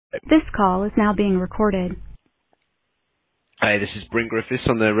This call is now being recorded. Hi, this is Bryn Griffiths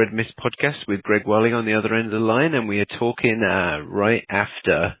on the Red Mist podcast with Greg Welling on the other end of the line, and we are talking the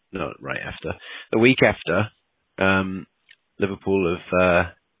week after Liverpool have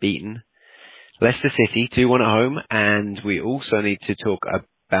beaten Leicester City 2-1 at home, and we also need to talk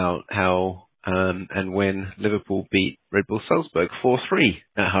about how and when Liverpool beat Red Bull Salzburg 4-3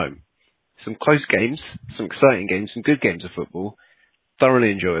 at home. Some close games, some exciting games, some good games of football,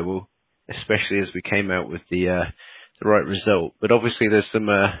 thoroughly enjoyable, especially as we came out with the right result. But obviously, there's some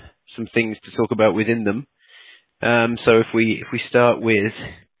things to talk about within them. So if we start with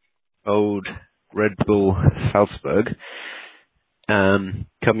old Red Bull Salzburg, coming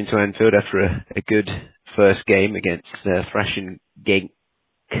to Anfield after a good first game against thrashing Genk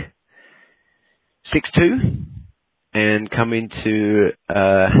 6-2, and coming to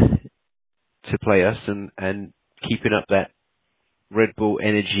play us and keeping up that Red Bull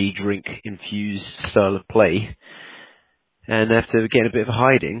energy drink infused style of play, and after getting a bit of a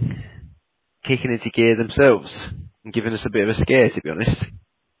hiding, kicking into gear themselves and giving us a bit of a scare, to be honest.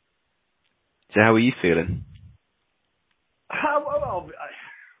 So how are you feeling?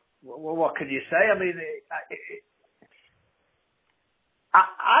 Well, what can you say? I mean,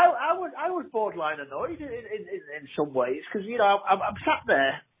 I was borderline annoyed in some ways, because I'm sat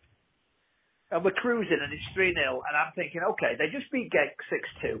there and we're cruising and it's 3-0, and I'm thinking, okay, they just beat Genk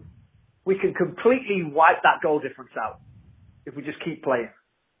 6-2. We can completely wipe that goal difference out if we just keep playing.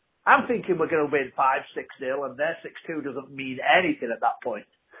 I'm thinking we're going to win 5-6-0, and their 6-2 doesn't mean anything at that point.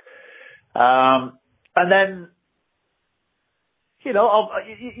 And then,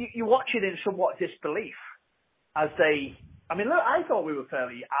 you watch it in somewhat disbelief as they. I mean, look, I thought we were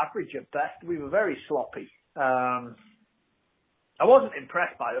fairly average at best. We were very sloppy. I wasn't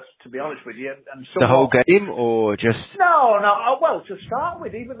impressed by us, to be honest with you. And the whole game, or just... No. Well, to start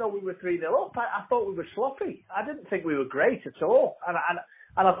with, even though we were 3-0 up, I thought we were sloppy. I didn't think we were great at all. And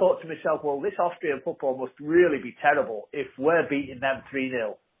I thought to myself, well, this Austrian football must really be terrible if we're beating them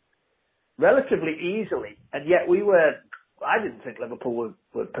 3-0 relatively easily. And yet I didn't think Liverpool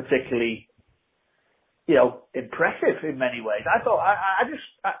were particularly, impressive in many ways. I thought,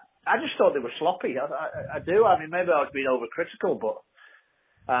 I just thought they were sloppy. I do. I mean, maybe I was being overcritical, but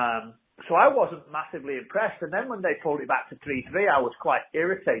so I wasn't massively impressed. And then when they pulled it back to 3-3, I was quite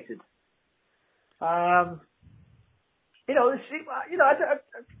irritated. That's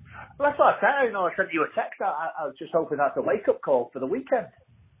what I said. I sent you a text. I was just hoping that's a wake-up call for the weekend,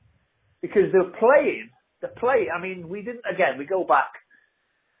 because the play. I mean, we didn't. Again, we go back.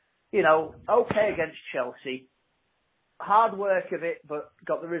 Okay against Chelsea. Hard work of it, but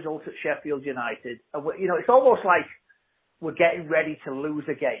got the result at Sheffield United. And it's almost like we're getting ready to lose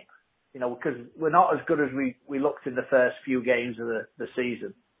a game, because we're not as good as we looked in the first few games of the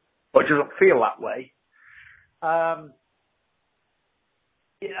season. But it doesn't feel that way. And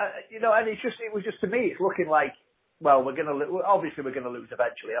it was just, to me, it's looking like, well, we're going to lose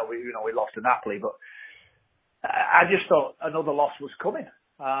eventually. We lost to Napoli, but I just thought another loss was coming.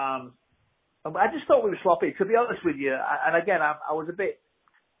 I just thought we were sloppy, to be honest with you. And again, I was a bit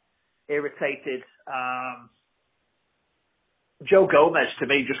irritated. Joe Gomez, to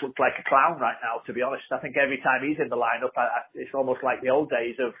me, just looked like a clown right now, to be honest. I think every time he's in the lineup, it's almost like the old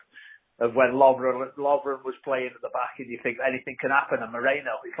days of when Lovren was playing at the back, and you think anything can happen, and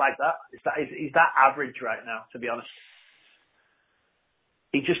Moreno. It's like that. He's that average right now, to be honest.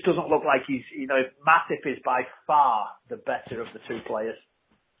 He just doesn't look like he's, Matip is by far the better of the two players.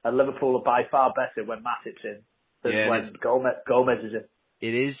 And Liverpool are by far better when Matip's in than when Gomez is in.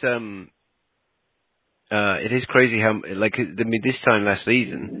 It is crazy how, this time last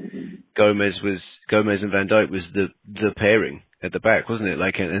season, Gomez and Van Dijk was the pairing at the back, wasn't it?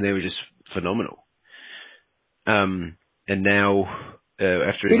 And they were just phenomenal. And now,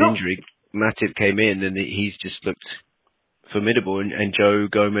 after his injury, Matip came in, and he's just looked formidable. And Joe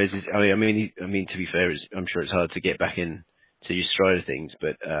Gomez is, I mean, to be fair, I'm sure it's hard to get back in to your stride of things,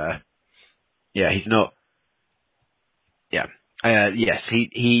 but he's not. Yeah, yes,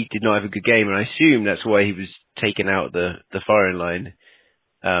 he did not have a good game, and I assume that's why he was taken out of the firing line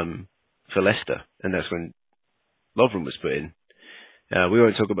for Leicester, and that's when Lovren was put in. We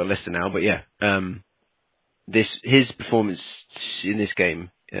won't talk about Leicester now, but his performance in this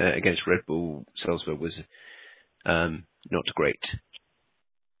game against Red Bull Salzburg was not great.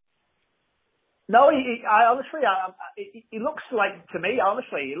 No, he looks like, to me,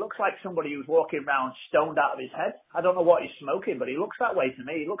 honestly, he looks like somebody who's walking around stoned out of his head. I don't know what he's smoking, but he looks that way to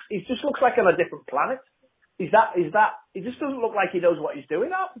me. He just looks like on a different planet. He just doesn't look like he knows what he's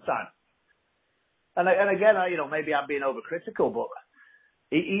doing half the time. And again, maybe I'm being overcritical, but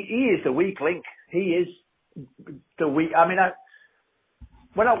He is the weak link. He is the weak. I mean,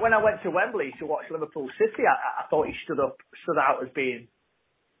 when I went to Wembley to watch Liverpool City, I thought he stood out as being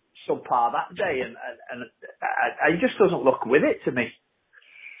subpar that day, and he just doesn't look with it to me.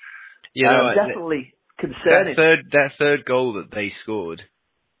 Definitely concerning. That third goal that they scored,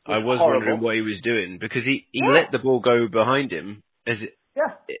 I was horrible. wondering what he was doing, because he let the ball go behind him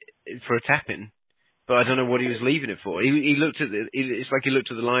for a tap-in, but I don't know what he was leaving it for. He looked at it's like he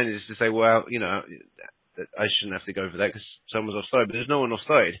looked at the line as to say, well, you know, I shouldn't have to go for that because someone's offside, but there's no one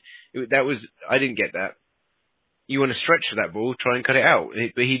offside. I didn't get that. You want to stretch for that ball, try and cut it out,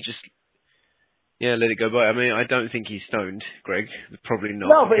 but he just let it go by. I mean, I don't think he's stoned, Greg. Probably not.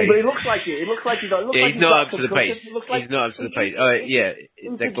 No, but he looks like it. It looks like he's not up to the pace. He's not up to the pace.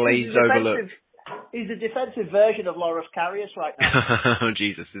 The glazed overlook. He's a defensive version of Loris Karius right now. Oh,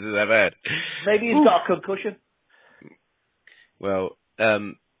 Jesus, is it that bad? Maybe he's got a concussion. Well,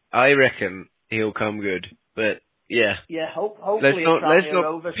 I reckon he'll come good, but yeah. Yeah, hopefully let's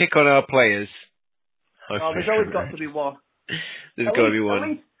not pick on our players. Oh, there's always got to be one. There's got to be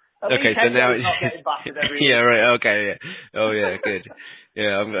one. Okay, so now it's not getting battered every week. Yeah, right. Okay, yeah. Oh, yeah, good.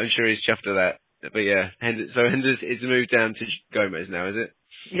 Yeah, I'm sure he's chuffed at that. But yeah, so Henders is moved down to Gomez now, is it?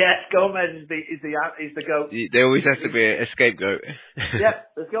 Yes, Gomez is the goat. There always has to be a scapegoat. Yeah,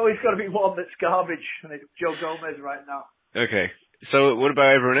 there's always got to be one that's garbage, and it's Joe Gomez right now. Okay, so what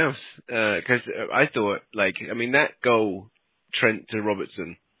about everyone else? Because I thought, that goal, Trent to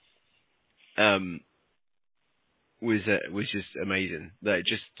Robertson, was just amazing.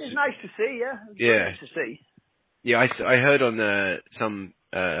 It's nice to see, yeah. Yeah. Nice to see. Yeah, I heard on some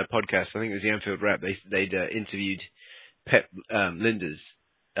podcast, I think it was the Anfield Rap, they'd interviewed Pep Linders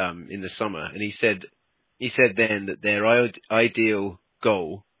in the summer, and he said then that their ideal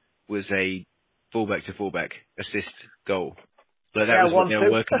goal was a fullback to fullback assist goal. But that was what they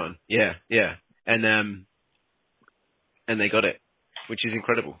were working on. Yeah, yeah. And they got it, which is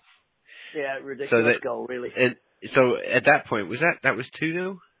incredible. Yeah, ridiculous goal, really. So at that point, that was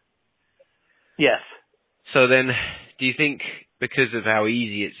 2-0? Yes. So then, do you think, because of how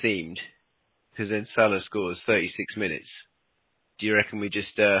easy it seemed, because then Salah scores 36 minutes, do you reckon we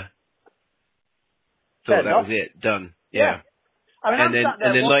just thought that was it, done? Yeah. I mean, and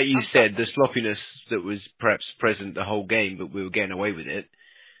then, like you said, the sloppiness that was perhaps present the whole game, but we were getting away with it.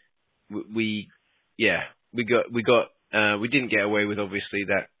 We didn't get away with, obviously,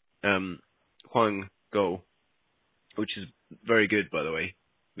 that Hwang goal, which is very good, by the way.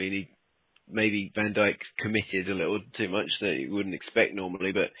 I mean, maybe Van Dijk committed a little too much that you wouldn't expect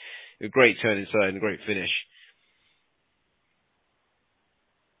normally, but a great turn inside and a great finish.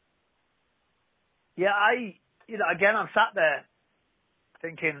 Yeah, again, I'm sat there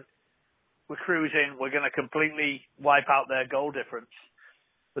thinking we're cruising, we're going to completely wipe out their goal difference.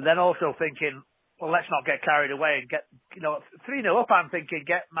 But then also thinking, well, let's not get carried away and get, 3-0 up, I'm thinking,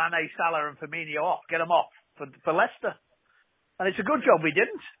 get Mane, Salah and Firmino off, get them off for Leicester. And it's a good job we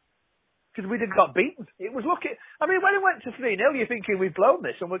didn't, because we'd have got beaten. It was lucky. I mean, when it went to 3-0, you're thinking we've blown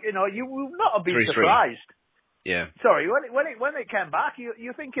this, and you will not have been 3-3. surprised. Yeah. Sorry, when it came back,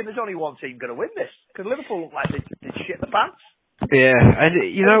 you're thinking there's only one team going to win this, because Liverpool looked like they shit the pants. Yeah, and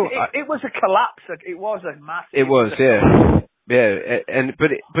it was a collapse. It was a massive. It was, yeah. Yeah,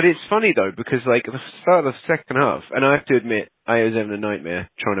 but it's funny though, because at the start of the second half, and I have to admit, I was having a nightmare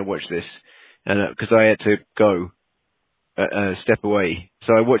trying to watch this, and because I had to go step away,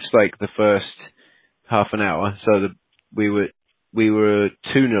 so I watched the first half an hour. So we were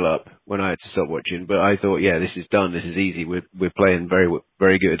 2-0 up when I had to stop watching, but I thought, yeah, this is done, this is easy, we're playing very,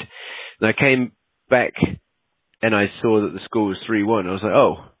 very good. And I came back and I saw that the score was 3-1. I was like,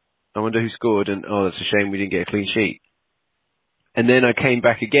 oh, I wonder who scored, and oh, that's a shame we didn't get a clean sheet. And then I came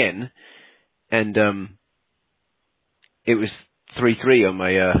back again, and it was 3-3 on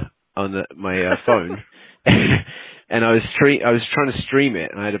my phone, and I was trying to stream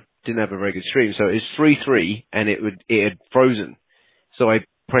it, and I didn't have a very good stream, so it was 3-3, and it had frozen. So I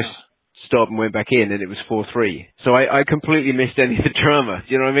pressed stop and went back in, and it was 4-3. So I completely missed any of the drama.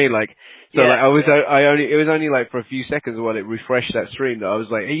 Do you know what I mean? It was only for a few seconds while it refreshed that stream that I was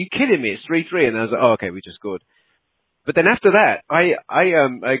like, are you kidding me? It's 3-3, and I was like, oh, okay, we just scored. But then after that, I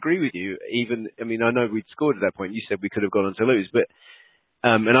agree with you. I know we'd scored at that point. You said we could have gone on to lose, but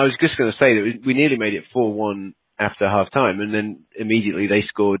and I was just going to say that we nearly made it 4-1 after half time, and then immediately they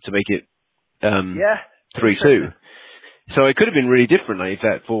scored to make it 3-2. So it could have been really different if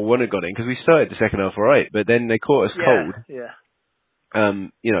that 4-1 had got in, because we started the second half all right, but then they caught us cold. Yeah.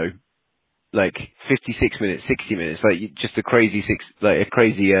 56 minutes, 60 minutes, just a crazy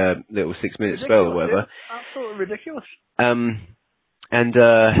little 6 minute spell or whatever. Absolutely ridiculous. And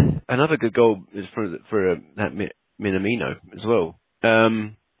another good goal is for that Minamino as well.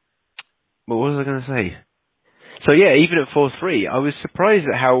 What was I going to say? So yeah, even at 4-3, I was surprised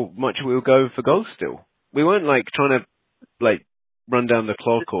at how much we were going for goals still. We weren't like trying to like run down the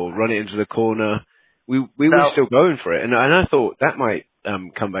clock or run it into the corner. We were still going for it, and I thought that might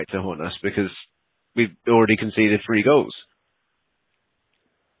come back to haunt us because we've already conceded 3 goals.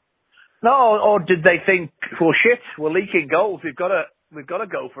 No, or did they think, well, shit, we're leaking goals. We've got to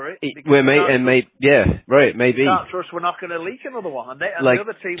go for it. Maybe. Can't trust we're not going to leak another one. And like the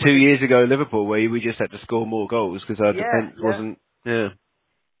other team 2 years ago, Liverpool, where we just had to score more goals because our defence wasn't. Yeah.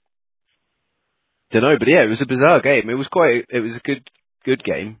 Don't know, but yeah, it was a bizarre game. It was a good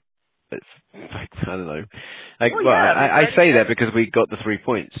game. But I don't know. I say that because we got the 3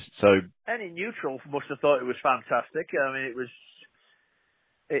 points. So any neutral must have thought it was fantastic. I mean, it was.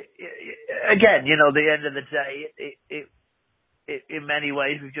 Again, the end of the day, it in many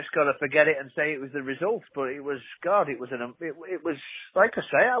ways we've just got to forget it and say it was the result. But it was it was like I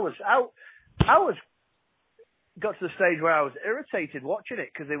say, I was got to the stage where I was irritated watching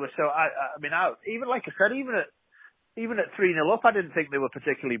it because they were so. Even like I said, even at 3-0 up, I didn't think they were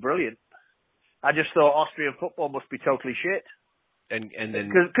particularly brilliant. I just thought Austrian football must be totally shit. And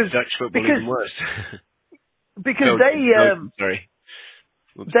then Dutch football even worse. Because sorry.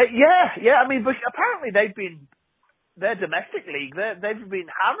 I mean, but apparently their domestic league, they've been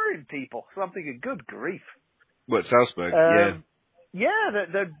hammering people. So I'm thinking, good grief. What, Salzburg? Yeah,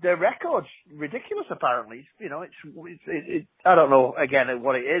 their record's ridiculous. Apparently, it's I don't know again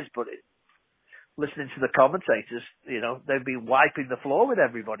what it is, but listening to the commentators, they've been wiping the floor with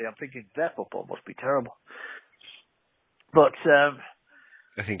everybody. I'm thinking their football must be terrible. But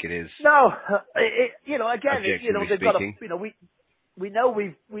I think it is. No, they've got to. We know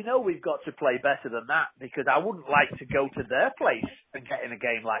we've got to play better than that because I wouldn't like to go to their place and get in a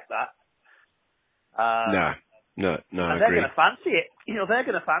game like that. No, and I they're agree. going to fancy it. They're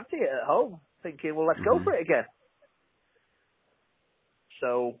going to fancy it at home, thinking, well, let's go for it again.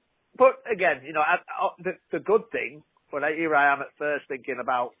 So, but again, the good thing, here I am at first thinking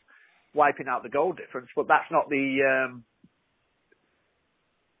about wiping out the goal difference, but that's not the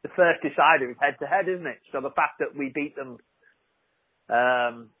first decider is head to head, isn't it? So the fact that we beat them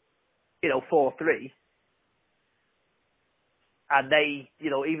 4-3. And they,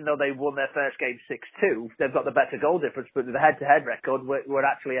 even though they won their first game 6-2, they've got the better goal difference, but the head-to-head record, we're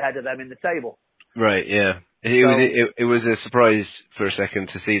actually ahead of them in the table. Right, yeah. It was a surprise for a second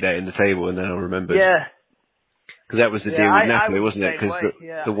to see that in the table, and then I remembered. Yeah. Because that was the deal with Napoli, wasn't it? Because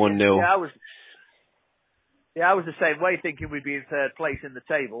the 1-0. I was the same way, thinking we'd be in third place in the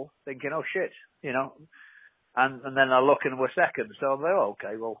table, thinking, oh shit, And then I look and we're second. So I'm like, oh,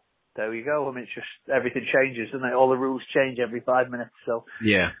 okay, well, there you go. I mean, it's just everything changes, doesn't it? All the rules change every 5 minutes. So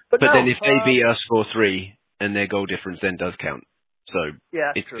yeah, but then if they beat us 4-3 and their goal difference then does count, so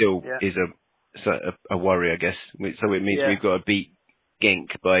it still is a worry, I guess. So it means we've got to beat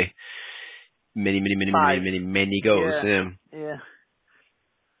Genk by many goals.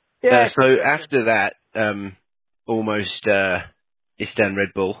 Yeah. So after that, almost Istan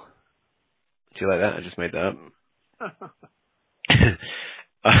Red Bull. Do you like that? I just made that up.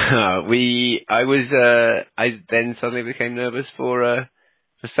 I then suddenly became nervous for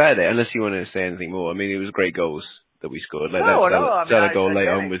Saturday, unless you want to say anything more. I mean, it was great goals that we scored. Like that goal late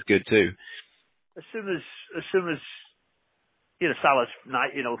on was good too. As soon as Salah's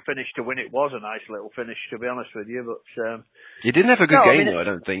night, finish to win, it was a nice little finish, to be honest with you. But you didn't have a good game, though. I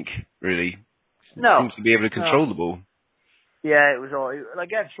don't think really. No, seems to be able to control the ball. Yeah, it was all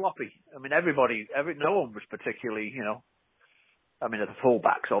again sloppy. I mean, no one was particularly, I mean, the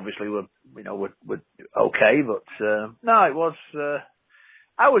fullbacks obviously were okay, but no, it was.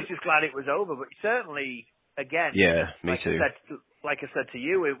 I was just glad it was over, but certainly again, me too. Like I said to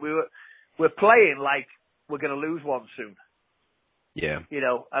you, we're playing like we're going to lose one soon. Yeah.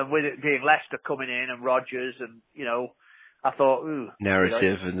 And with it being Leicester coming in and Rodgers and I thought,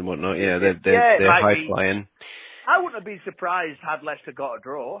 narrative and whatnot. Yeah, they're high flying. I wouldn't have been surprised had Leicester got a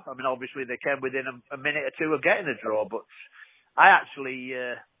draw. I mean, obviously they came within a minute or two of getting a draw, but I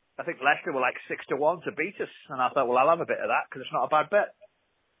think Leicester were like 6-1 to beat us, and I thought, well, I'll have a bit of that because it's not a bad bet.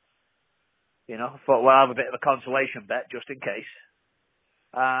 I thought, well, I'll have a bit of a consolation bet just in case,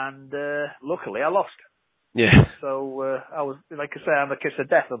 and luckily I lost. Yeah. So I was, like I say, I'm a kiss of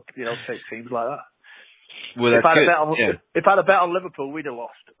death of take teams like that. Well, if I'd have bet on Liverpool, we'd have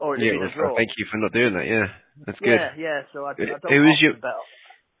lost. Or it'd been a draw. Thank you for not doing that. Yeah, that's good. Yeah. So I don't Who was your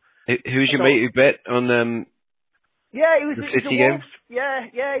mate who bet on Yeah, The he's a City game? Wolves.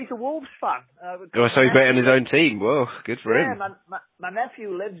 Yeah, he's a Wolves fan. Oh, so he's betting on his own team. Well, good for Yeah, him. my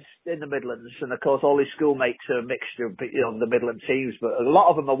nephew lives in the Midlands, and of course all his schoolmates are a mixture of the Midland teams, but a lot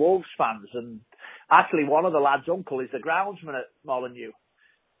of them are Wolves fans. And actually, one of the lads' uncle is the groundsman at Molineux,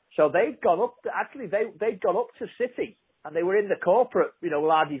 so they've gone up. They've gone up to City, and they were in the corporate,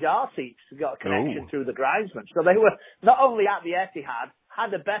 lardy-dar seats. Got a connection Oh. through the groundsman, so they were not only at the Etihad,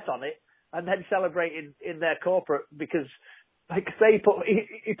 had a bet on it, and then celebrating in their corporate because. Like say,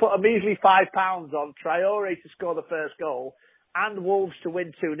 he put a measly £5 on Traore to score the first goal and Wolves to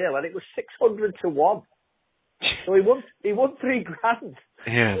win 2-0, and it was 600 to 1. So he won £3,000.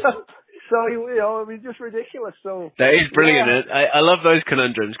 Yeah. So just ridiculous. So That is brilliant. Yeah, I love those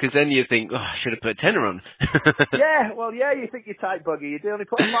conundrums because then you think, oh, I should have put a tenner on. you think you're tight buggy. You only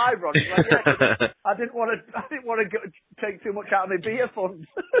put a fiver on. It's like, yeah, 'cause I didn't want to take too much out of my beer fund.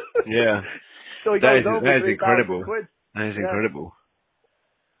 Yeah. So he That goes over is 3,000 incredible. quid. That is Yeah. incredible.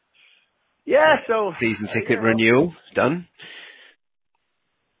 Yeah, so Season ticket renewal done.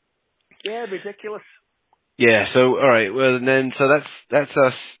 Yeah, ridiculous. Yeah. So all right. Well, then that's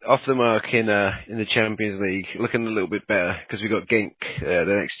us off the mark in the Champions League, looking a little bit better because we got Genk the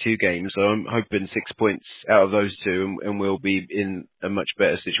next two games. So I'm hoping 6 points out of those two, and we'll be in a much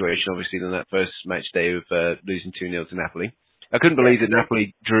better situation, obviously, than that first match day of losing 2-0 to Napoli. I couldn't believe that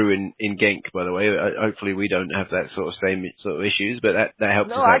Napoli drew in Genk, by the way. Hopefully we don't have that same sort of issues, but that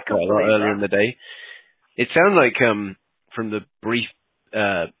helped us out quite a lot earlier in the day. It sounded like from the brief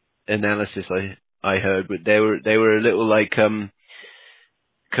analysis I heard, but they were a little like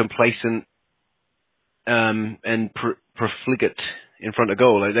complacent and profligate in front of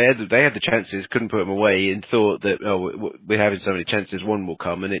goal. Like they had the chances, couldn't put them away, and thought that we're having so many chances, one will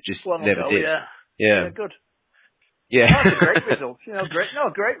come, and it just never did. Yeah, good. Yeah, that's a great result.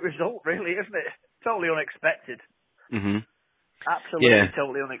 Great result, really, isn't it? Totally unexpected. Mhm. Absolutely,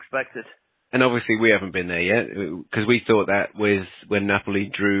 totally unexpected. And obviously we haven't been there yet because we thought that with when Napoli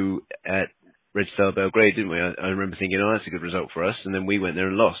drew at Red Star Belgrade, didn't we? I remember thinking, oh, that's a good result for us, and then we went there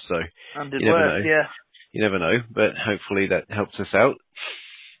and lost. So you never know. Yeah. You never know, but hopefully that helps us out.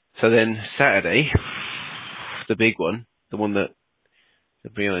 So then Saturday, the big one, the one that, to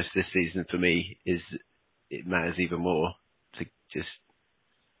be honest, this season for me it matters even more to just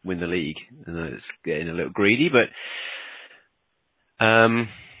win the league. And it's getting a little greedy, but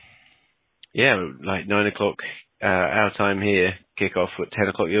yeah, like 9 o'clock our time here, kick off at 10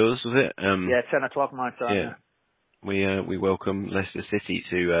 o'clock yours, was it? 10 o'clock my time. Yeah. We welcome Leicester City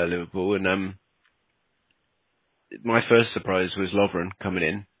to Liverpool, and my first surprise was Lovren coming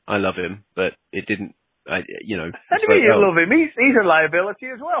in. I love him, but it didn't. How do you mean you love him? He's a liability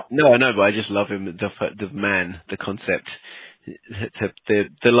as well. No, I know, but I just love him. The man, the concept,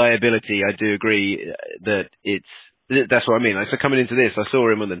 the liability. I do agree that that's what I mean. Like, so coming into this, I saw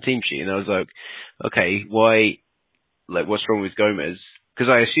him on the team sheet, and I was like, okay, why? Like, what's wrong with Gomez? Because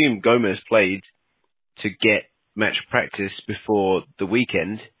I assume Gomez played to get match practice before the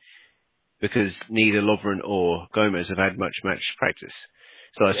weekend, because neither Lovren or Gomez have had much match practice.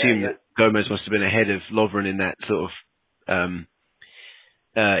 So I assume that Gomez must have been ahead of Lovren in that sort of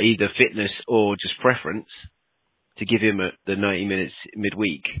either fitness or just preference to give him the 90 minutes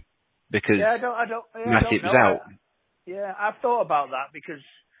midweek, because Matip was out. Yeah, I've thought about that because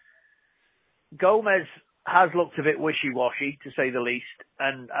Gomez has looked a bit wishy-washy, to say the least,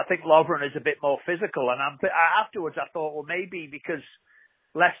 and I think Lovren is a bit more physical. And afterwards I thought, well, maybe because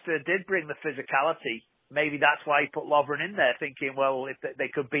Leicester did bring the physicality, maybe that's why he put Lovren in there, thinking, well, if they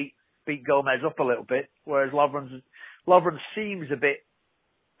could beat Gomez up a little bit, whereas Lovren seems a bit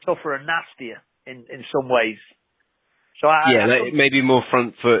tougher and nastier in some ways. So maybe more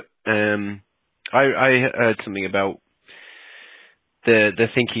front foot. I heard something about the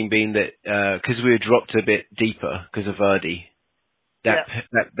thinking being that because we were dropped a bit deeper because of Vardy,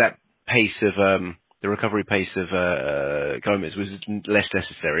 that pace of the recovery pace of Gomez was less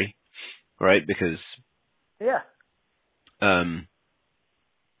necessary, right? Because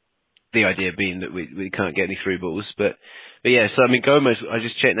the idea being that we can't get any through balls, but yeah. So I mean, Gomez. I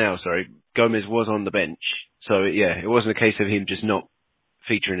just checked now. Sorry, Gomez was on the bench, so it wasn't a case of him just not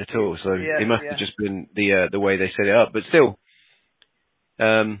featuring at all. So it must have just been the way they set it up. But still,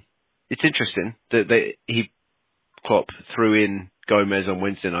 it's interesting that Klopp threw in Gomez on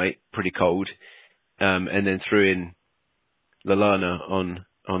Wednesday night, pretty cold, and then threw in Lallana on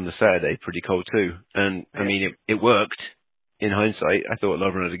the Saturday, pretty cold too. And I mean, it worked. In hindsight, I thought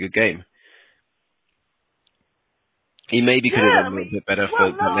Lovren had a good game. He maybe could have done a little bit better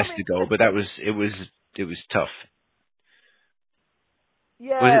for the Leicester goal, but it was tough. Was it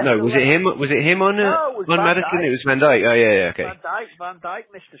Yeah. no? So Was it him? Was it him on no, it was on Van Madison? Dijk. It was Van Dijk. Oh yeah, yeah, okay. Van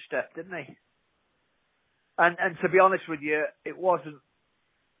Dijk missed a step, didn't he? And to be honest with you, it wasn't.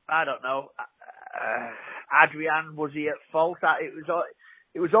 I don't know. Adrian, was he at fault?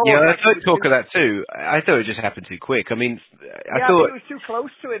 It was Yeah, almost I like it heard was talk too. of that too. I thought it just happened too quick. I mean, I Yeah, I think thought, it was too close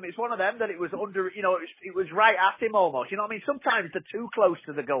to him. It's one of them that it was under. It was right at him almost. You know what I mean? Sometimes they're too close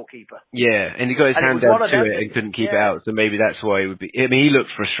to the goalkeeper. yeah, and he got his And it hand was down one of to them it that, and couldn't keep it yeah, out. So maybe that's why it would be. I mean, he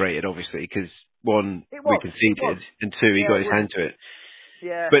looked frustrated, obviously, because one, it we was. It was. conceded, and two, he Yeah, got it his was. hand to it.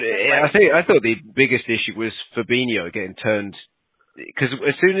 Yeah, But bit late. I thought the biggest issue was Fabinho getting turned, because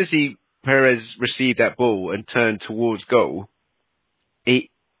as soon as Perez received that ball and turned towards goal,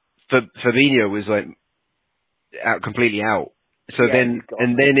 Fabinho was like completely out. So Yeah, he's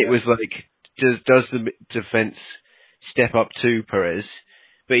gone. then it Yeah. was like, does the defense step up to Perez?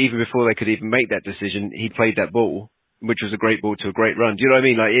 But even before they could even make that decision, he played that ball, which was a great ball to a great run. Do you know what I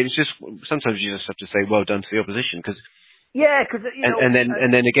mean? Like, it was just, sometimes you just have to say well done to the opposition, because Yeah, because and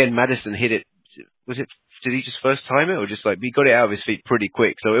then again, Madison hit it. Was it? Did he just first time it, or just like he got it out of his feet pretty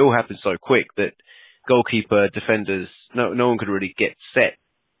quick? So it all happened so quick that goalkeeper, defenders, no one could really get set.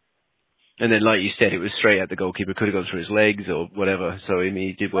 And then, like you said, it was straight at the goalkeeper. Could have gone through his legs or whatever. So I mean,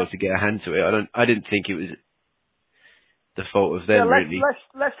 he did well to get a hand to it. I didn't think it was the fault of them really.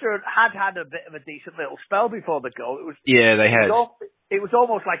 Leicester had a bit of a decent little spell before the goal. Yeah, they had. It was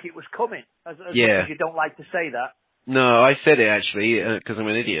almost like it was coming. As much Yeah. as you don't like to say that. No, I said it actually because I'm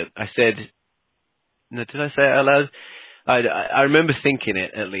an idiot. I said, no, did I say it out loud? I remember thinking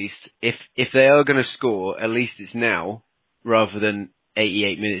it at least. If they are going to score, at least it's now rather than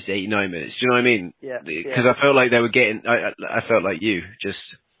 88 minutes, 89 minutes. Do you know what I mean? Yeah. Because I felt like they were getting. I felt like you. Just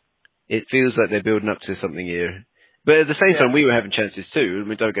it feels like they're building up to something here. But at the same time, we were having chances too. I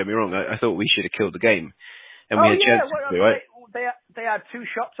mean, don't get me wrong. I thought we should have killed the game, and we had chances too, right? They had 2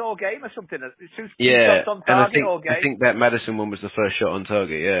 shots all game or something. Two Yeah, shots on and target all game. I think that Madison one was the first shot on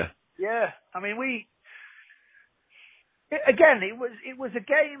target. Yeah. Yeah, I mean it was a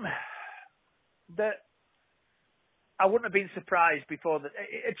game that I wouldn't have been surprised before.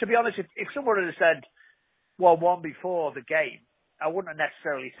 To be honest, if someone had said 1-1 before the game, I wouldn't have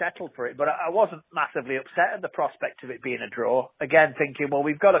necessarily settled for it. But I wasn't massively upset at the prospect of it being a draw. Again, thinking, well,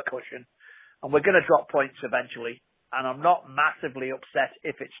 we've got a cushion, and we're going to drop points eventually. And I'm not massively upset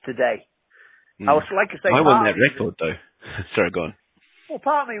if it's today. I was like I say, I won that record though. Sorry, go on. Well,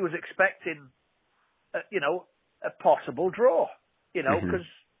 part of me was expecting, a possible draw. Because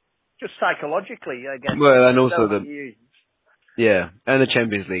just psychologically, I guess. Well, and also the reasons. and the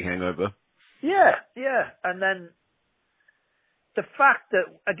Champions League hangover. Yeah, and then the fact that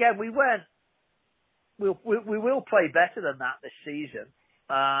again we will play better than that this season.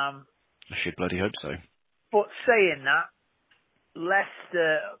 I should bloody hope so. But saying that,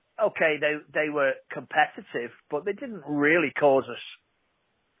 Leicester, okay, they were competitive, but they didn't really cause us,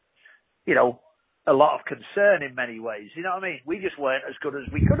 a lot of concern in many ways. You know what I mean? We just weren't as good as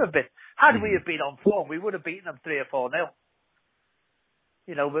we could have been. Had we have been on form, we would have beaten them 3 or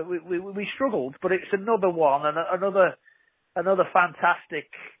 4-0. But we struggled. But it's another one, and another fantastic,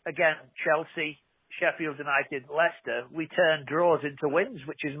 again, Chelsea, Sheffield United, Leicester. We turned draws into wins,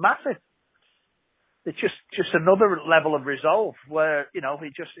 which is massive. It's just another level of resolve where,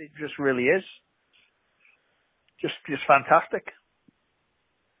 it just really is. Just fantastic.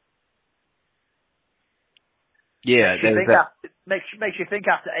 Yeah, makes you think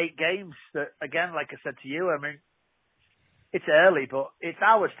after 8 games that, again, like I said to you, I mean, it's early, but it's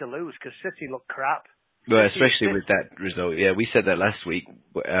ours to lose because City look crap. Well, especially with that result. Yeah, we said that last week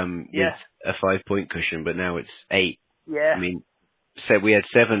with a 5-point cushion, but now it's 8. Yeah. I mean, said we had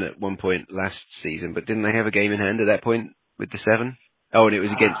 7 at one point last season, but didn't they have a game in hand at that point with the 7? Oh, and it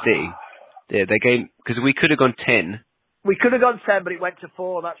was against City. Yeah, their game, because we could have gone 10. We could have gone 10, but it went to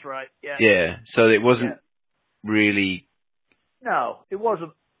 4, that's right. Yeah. Yeah, so it wasn't really... No, it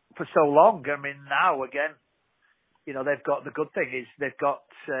wasn't for so long. I mean, now, again, they've got, the good thing is they've got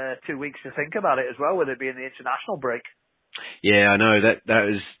 2 weeks to think about it as well, with it being the international break. Yeah, I know,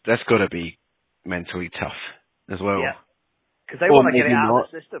 that's got to be mentally tough as well. Yeah. Because they want to get it out of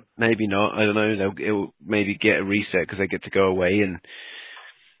the system. Maybe not. I don't know. It'll maybe get a reset because they get to go away and,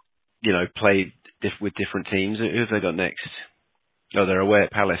 play with different teams. Who have they got next? Oh, they're away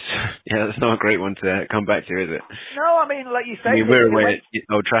at Palace. Yeah, that's not a great one to come back to, is it? No, I mean, like you say... I mean, we're away at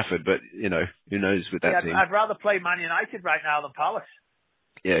Old Trafford, but, who knows with that team. I'd rather play Man United right now than Palace.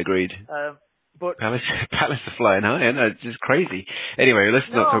 Yeah, agreed. But Palace are flying high. I know, it's just crazy. Anyway,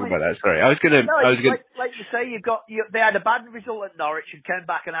 let's not talk about that. Sorry, I was gonna. Like you say, they had a bad result at Norwich and came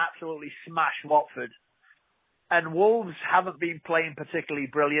back and absolutely smashed Watford, and Wolves haven't been playing particularly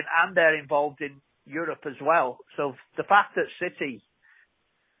brilliant, and they're involved in Europe as well. So the fact that City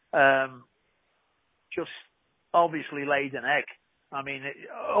just obviously laid an egg, I mean,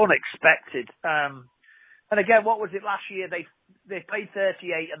 unexpected. And again, what was it last year? They played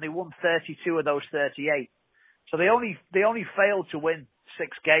 38 and they won 32 of those 38. So they only failed to win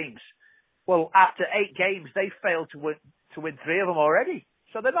 6 games. Well, after 8 games, they failed to win 3 of them already.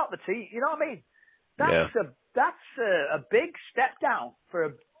 So they're not the team. You know what I mean? That's a big step down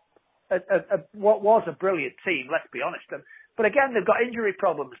for what was a brilliant team. Let's be honest. But again, they've got injury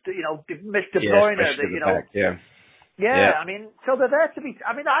problems. You know, they've missed De Bruyne. You know, back, yeah. I mean, so they're there to be.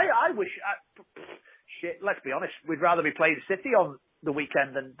 I mean, I wish. Shit. Let's be honest. We'd rather be playing City on the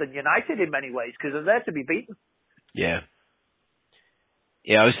weekend than United in many ways because they're there to be beaten. Yeah.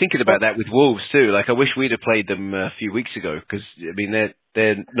 Yeah, I was thinking about that with Wolves too. Like, I wish we'd have played them a few weeks ago because, I mean,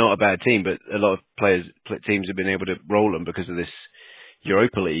 they're not a bad team, but a lot of teams have been able to roll them because of this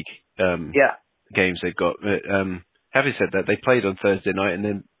Europa League games they've got. But, having said that, they played on Thursday night and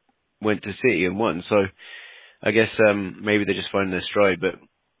then went to City and won. So I guess maybe they're just finding their stride. But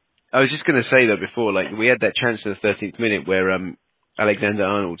I was just going to say that before, like, we had that chance in the 13th minute where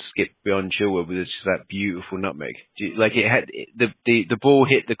Alexander-Arnold skipped beyond Chilwell with just that beautiful nutmeg. Like, it had the ball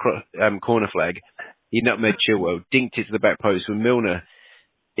hit the corner flag. He nutmegged Chilwell, dinked it to the back post. With Milner,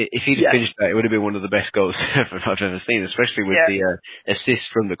 if he'd have finished that, it would have been one of the best goals I've ever seen, especially with the assist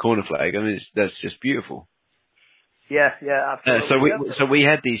from the corner flag. I mean, that's just beautiful. Yeah, absolutely. So we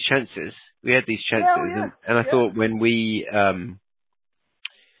had these chances. And I thought when we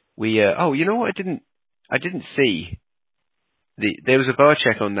you know what? I didn't see. There was a VAR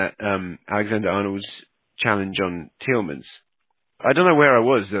check on that Alexander-Arnold's challenge on Tielemans. I don't know where I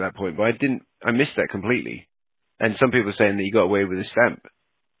was at that point, but I missed that completely. And some people are saying that he got away with a stamp.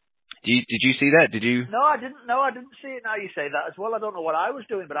 Did you see that? Did you? No, I didn't. No, I didn't see it. Now you say that as well. I don't know what I was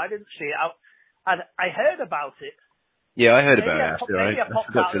doing, but I didn't see it. I heard about it. Yeah, I heard about it after. Maybe I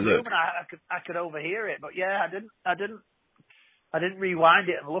popped out of the room look. and I could overhear it. But yeah, I didn't rewind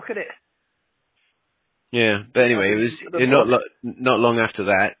it and look at it. Yeah, but anyway, it was not long after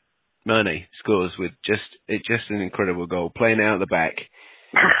that. Mane scores with just an incredible goal, playing out the back.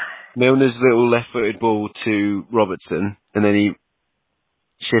 Milner's little left-footed ball to Robertson, and then he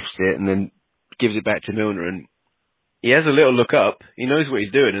shifts it and then gives it back to Milner, and he has a little look up. He knows what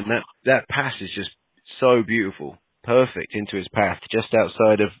he's doing, and that pass is just so beautiful, perfect into his path, just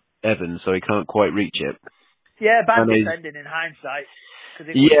outside of Evans, so he can't quite reach it. Yeah, bad defending in hindsight.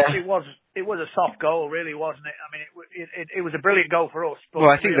 Because it was a soft goal, really, wasn't it? I mean, it was a brilliant goal for us. But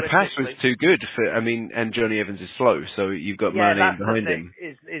well, I think the pass was too good and Johnny Evans is slow, so you've got Mane behind him.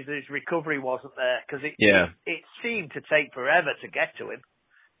 His recovery wasn't there because it seemed to take forever to get to him,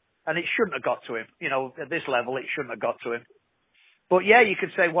 and it shouldn't have got to him. You know, at this level, it shouldn't have got to him. But yeah, you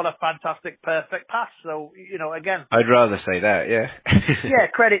could say what a fantastic, perfect pass. So, you know, again, I'd rather say that, yeah. Yeah,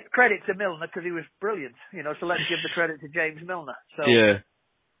 credit to Milner because he was brilliant. You know, so let's give the credit to James Milner. So yeah.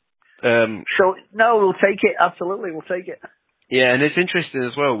 So no, we'll take it. Absolutely, we'll take it. Yeah, and it's interesting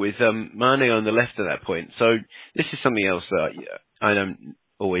as well with Mane on the left at that point. So this is something else that I don't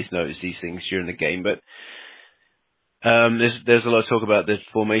always notice these things during the game, but there's a lot of talk about the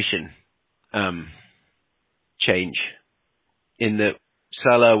formation change. In that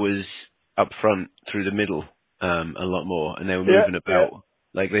Salah was up front through the middle a lot more, and they were moving about. Yeah.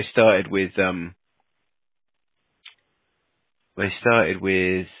 Like they started with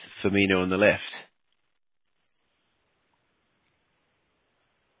Firmino on the left.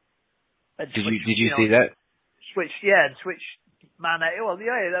 Did you see that? Switch Mane. Well,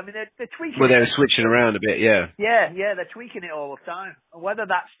 yeah. I mean, they're tweaking. Well, they were switching around a bit, yeah. Yeah, they're tweaking it all the time. And whether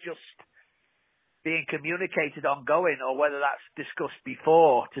that's just being communicated ongoing or whether that's discussed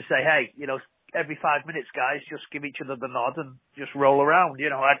before to say, hey, you know, every 5 minutes, guys, just give each other the nod and just roll around.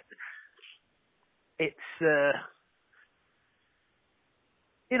 You know,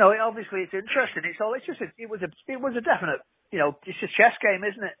 you know, obviously it's interesting. It was a definite, you know, it's a chess game,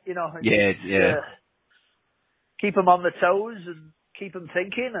 isn't it? You know, keep them on the toes and keep them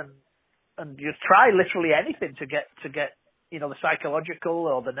thinking and just try literally anything to get, you know, the psychological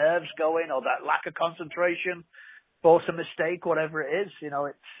or the nerves going or that lack of concentration, force a mistake, whatever it is. You know,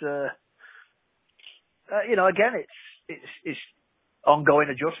 it's, you know, again, it's ongoing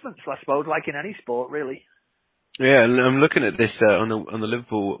adjustments, I suppose, like in any sport, really. Yeah, and I'm looking at this on the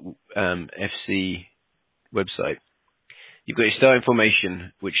Liverpool FC website. You've got your starting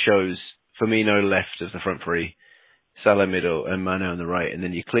formation, which shows Firmino left of the front three, Salah middle, and Mane on the right. And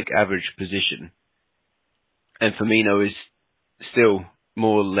then you click average position, and Firmino is still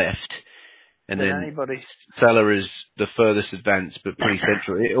more left, and than then anybody. Salah is the furthest advanced, but pretty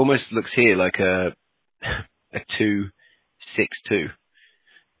central. It almost looks here like a 2-6-2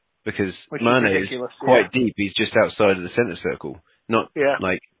 because Which is Mane is ridiculous. quite deep. He's just outside of the centre circle, not Yeah.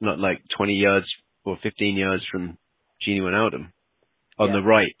 like 20 yards or 15 yards from Gini Wijnaldum on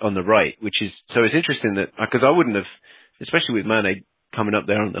Yeah. the right, which is so it's interesting that because I wouldn't have, especially with Mane coming up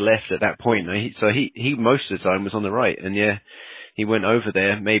there on the left at that point. He most of the time was on the right, and yeah, he went over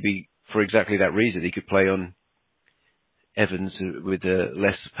there maybe for exactly that reason. He could play on Evans with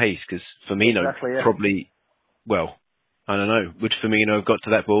less pace because Firmino Exactly, yeah. probably, well, I don't know. Would Firmino have got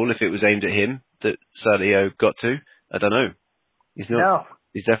to that ball if it was aimed at him that Sadio got to? I don't know. He's not. No.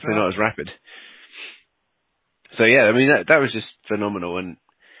 He's definitely No. not as rapid. So yeah, I mean that was just phenomenal, and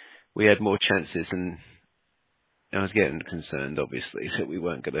we had more chances, and I was getting concerned, obviously, that we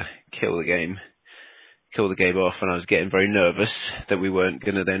weren't going to kill the game off, and I was getting very nervous that we weren't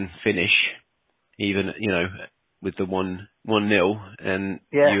going to then finish, even with the 1-0, and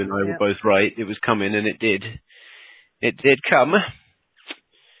Yeah. you and I were Yeah. both right. It was coming, and it did. It did come.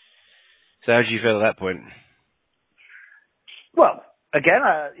 So how did you feel at that point? Well, again,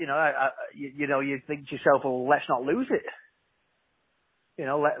 you think to yourself, well, let's not lose it.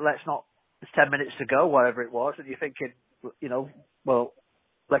 Let's not. It's 10 minutes to go, whatever it was, and you're thinking, well,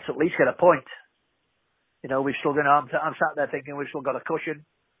 let's at least get a point. We've still got. I'm sat there thinking we've still got a cushion.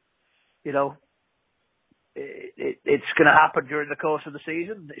 It's going to happen during the course of the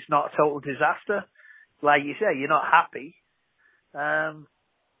season. It's not a total disaster, like you say. You're not happy,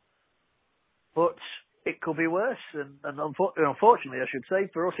 but it could be worse. And unfortunately, I should say,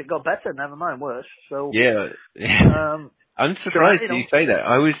 for us, it got better. Never mind worse. So yeah. I'm surprised you say that.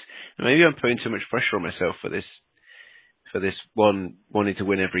 Maybe I'm putting too much pressure on myself for this one wanting to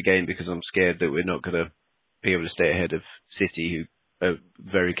win every game because I'm scared that we're not going to be able to stay ahead of City, who are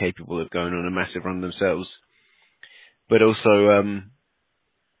very capable of going on a massive run themselves. But also,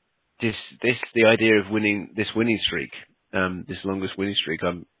 the idea of winning this winning streak, this longest winning streak,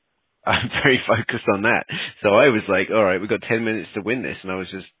 I'm very focused on that. So I was like, all right, we've got 10 minutes to win this. And I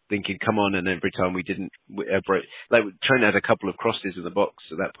was just thinking, come on. And every time we didn't break, like Trent had a couple of crosses in the box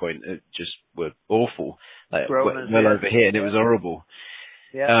at that point. It just were awful, like well over here, and it was horrible.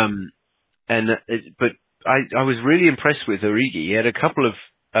 Yeah. But I was really impressed with Origi. He had a couple of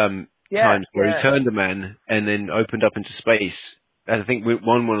times where he turned a man and then opened up into space. And I think we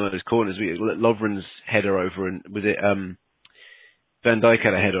won one of those corners. Lovren's header over, and was it Van Dijk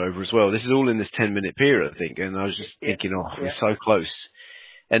had a header over as well. This is all in this 10-minute period, I think. And I was just thinking, we're so close.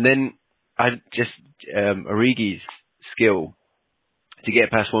 And then Origi's skill to get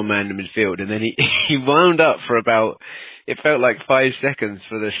past one man in the midfield, and then he wound up for about, it felt like 5 seconds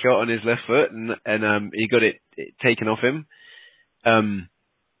for the shot on his left foot, and he got it taken off him.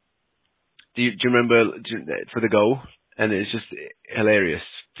 Do you remember for the goal? And it's just hilarious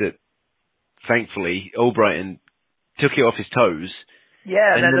that thankfully Albrighton took it off his toes.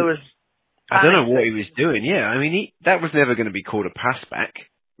 Yeah, and then there was... I don't know what he was doing. Yeah, I mean, that was never going to be called a pass back,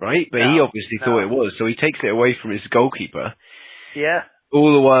 right? But he obviously thought it was, so he takes it away from his goalkeeper. Yeah.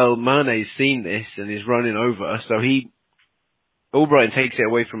 All the while, Mane's seen this and is running over, so Albrighton takes it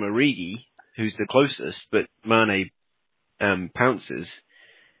away from Origi, who's the closest, but Mane pounces.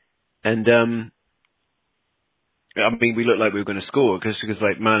 And, I mean, we looked like we were going to score because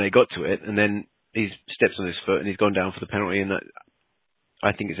like Mane got to it, and then he steps on his foot and he's gone down for the penalty, and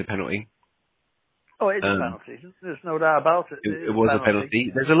I think it's a penalty. Oh, it is a penalty. There's no doubt about it. It was a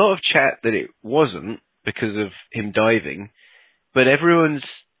penalty. There's a lot of chat that it wasn't because of him diving, but everyone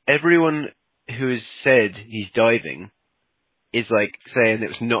who has said he's diving is like saying it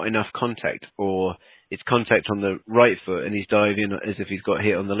was not enough contact, or it's contact on the right foot and he's diving as if he's got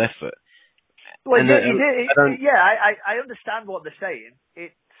hit on the left foot. Well, I understand what they're saying.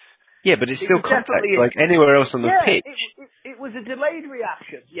 Yeah, but it's still contact, like anywhere else on the pitch. It was a delayed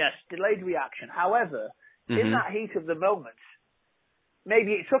reaction. Yes, delayed reaction. However, in that heat of the moment,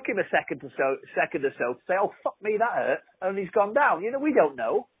 maybe it took him a second or so to say, "Oh, fuck me, that hurt," and he's gone down. We don't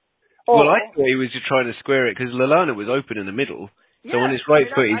know. Well, I thought he was just trying to square it because Lallana was open in the middle. So on his right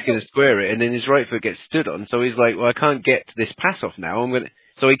foot, he's going to square it, and then his right foot gets stood on. So he's like, "Well, I can't get this pass off now.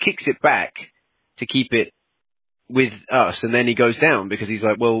 So he kicks it back to keep it with us, and then he goes down because he's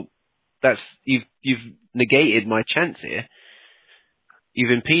like, "Well, you've negated my chance here.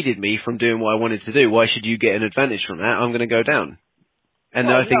 You've impeded me from doing what I wanted to do. Why should you get an advantage from that? I'm going to go down." And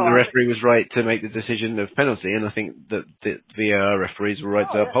I think the referee was right to make the decision of penalty, and I think that the VAR referees were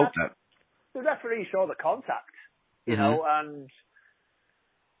right to uphold that. The referee saw the contact, and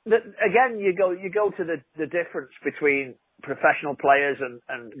again, you go to the difference between professional players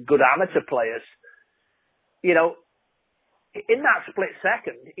and good amateur players, you know, in that split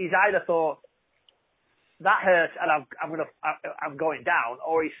second, he's either thought that hurts and I'm going down,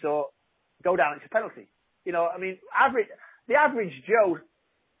 or he thought go down, it's a penalty. You know, I mean, the average Joe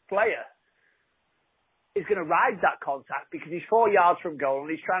player is going to ride that contact because he's 4 yards from goal and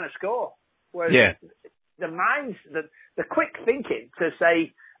he's trying to score. Whereas the minds, the quick thinking to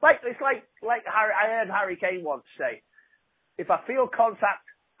say, it's like Harry, I heard Harry Kane once say, if I feel contact,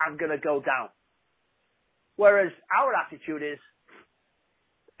 I'm going to go down. Whereas our attitude is,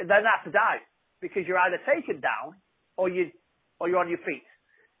 then that's a dive, because you're either taken down or you're on your feet.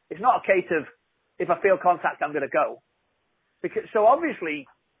 It's not a case of, if I feel contact, I'm going to go. So obviously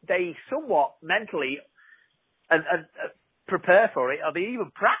they somewhat mentally and prepare for it, or they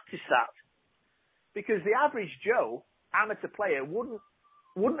even practice that, because the average Joe amateur player wouldn't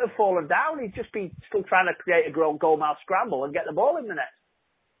have fallen down. He'd just be still trying to create a goal mouth scramble and get the ball in the net.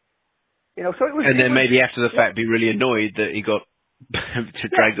 You know, so it was. And then maybe after the fact, be really annoyed that he got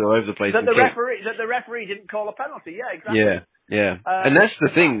dragged all over the place. That the referee didn't call a penalty. Yeah, exactly. Yeah. And that's the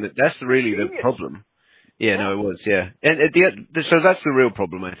thing. That's really the problem. Yeah, no, it was. Yeah, and so that's the real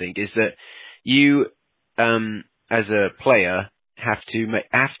problem. I think is that you, as a player, have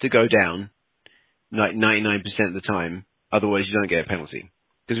to go down 99% of the time. Otherwise, you don't get a penalty.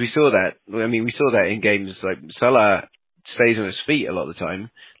 Because we saw that. I mean, we saw that in games like Salah stays on his feet a lot of the time.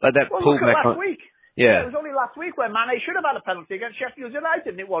 Like that pulled back last week. Yeah. It was only last week where Mane should have had a penalty against Sheffield United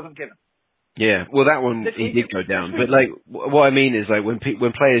and it wasn't given. Yeah, well, that one he did go down. But like, what I mean is like when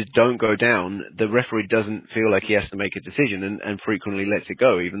players don't go down, the referee doesn't feel like he has to make a decision and frequently lets it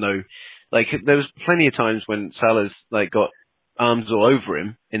go. Even though, like, there was plenty of times when Salah's like got arms all over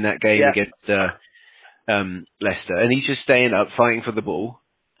him in that game against Leicester, and he's just staying up fighting for the ball.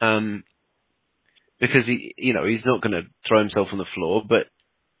 Because he's not going to throw himself on the floor, but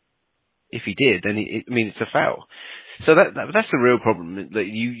if he did, then it's a foul. So that's the real problem. That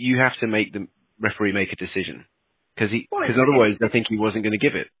you have to make the referee make a decision, because otherwise I think he wasn't going to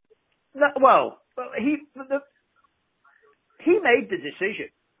give it. He made the decision.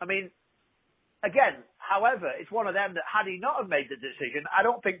 I mean, again, however, it's one of them that had he not have made the decision, I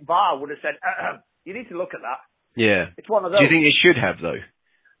don't think VAR would have said, you need to look at that. Yeah. It's one of those. Do you think it should have though?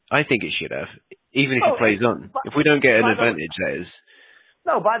 I think it should have, even if it plays on. If we don't get an advantage, that is.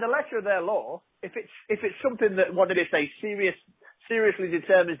 No, by the letter of their law, if it's something that, what did it say, seriously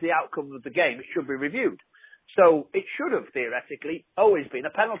determines the outcome of the game, it should be reviewed. So it should have theoretically always been a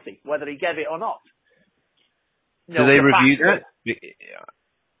penalty, whether he gave it or not. Do they review that?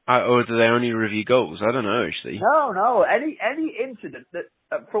 Or do they only review goals? I don't know, actually. No. Any incident that,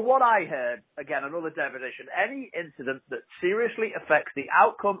 from what I heard, again, another definition, any incident that seriously affects the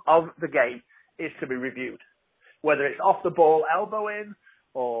outcome of the game is to be reviewed. Whether it's off the ball, elbow in,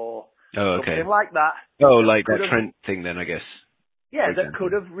 or something like that. Oh, like that Trent thing then, I guess. Yeah, that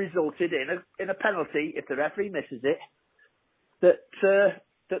could have resulted in a penalty if the referee misses it. That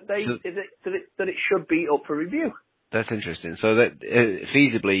it should be up for review. That's interesting. So that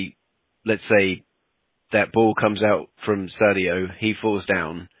feasibly, let's say that ball comes out from Sadio, he falls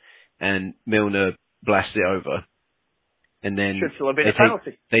down, and Milner blasts it over, and then should still have been a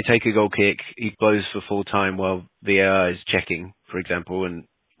penalty. They take a goal kick. He blows for full time while VAR is checking, for example, and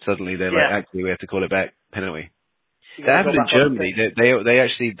suddenly they're like, actually, we have to call it back, penalty. That happened in Germany.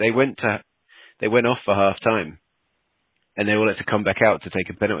 They went off for half time, and they all had to come back out to take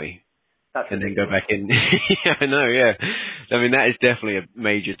a penalty. And then go back in. Yeah, I know, yeah. I mean, that is definitely a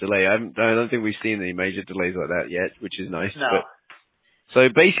major delay. I don't think we've seen any major delays like that yet, which is nice. No. But, so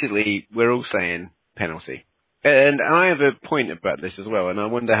basically, we're all saying penalty. And I have a point about this as well, and I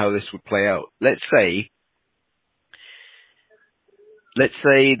wonder how this would play out. Let's say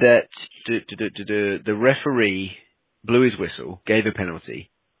that the referee blew his whistle, gave a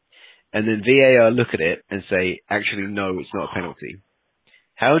penalty, and then VAR look at it and say, actually, no, it's not a penalty.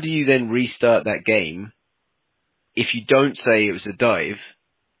 How do you then restart that game if you don't say it was a dive?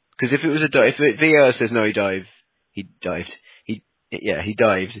 Because if it was a dive, if VAR says no, he dived. He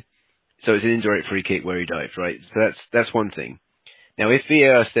dived. So it's an indirect free kick where he dived, right? So that's one thing. Now, if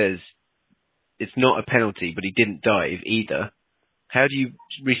VAR says it's not a penalty, but he didn't dive either, how do you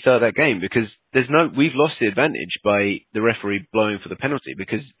restart that game? Because we've lost the advantage by the referee blowing for the penalty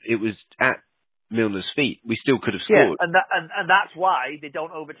because it was at Milner's feet. We still could have scored. Yeah, and that's why they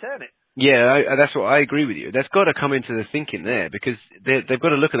don't overturn it. Yeah, that's what I agree with you. That's got to come into the thinking there, because they've got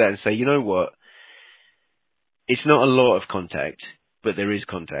to look at that and say, you know what? It's not a lot of contact, but there is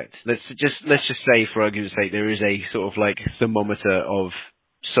contact. Let's just say, for argument's sake, there is a sort of like thermometer of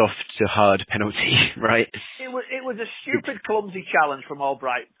soft to hard penalty, right? It was a stupid, clumsy challenge from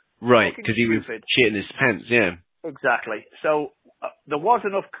Albright. Right, because he was shitting his pants, yeah. Exactly. So there was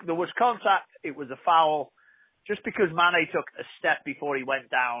contact. It was a foul. Just because Mane took a step before he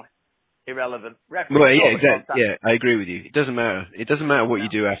went down, irrelevant. Referee Well, yeah, saw the exactly. contact. Yeah, I agree with you. It doesn't matter. It doesn't matter what you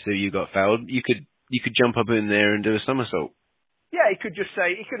do after you got fouled. You could jump up in there and do a somersault. Yeah, he could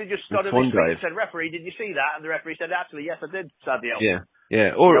have just stood on his feet and said, "Referee, did you see that?" And the referee said, "Actually, yes, I did, Sadio." Yeah.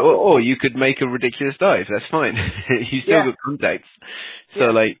 Yeah, or you could make a ridiculous dive. That's fine. You still got contacts.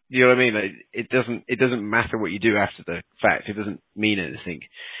 So like, you know what I mean? Like, it doesn't matter what you do after the fact. It doesn't mean anything.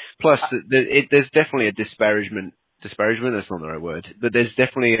 Plus, there's definitely a disparagement. Disparagement. That's not the right word. But there's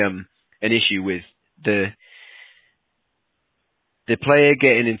definitely an issue with the player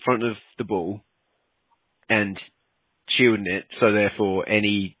getting in front of the ball and shielding it. So therefore,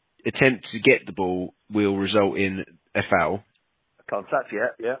 any attempt to get the ball will result in a foul. Contact,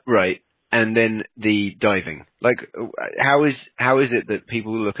 yeah. Right. And then the diving. Like, how is it that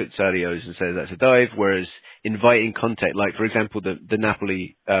people look at Sadio's and say that's a dive, whereas inviting contact, like for example the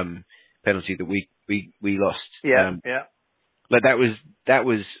Napoli penalty that we lost. Yeah. Like that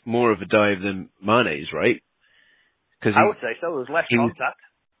was more of a dive than Mane's, right? Because I would say so. There was less contact.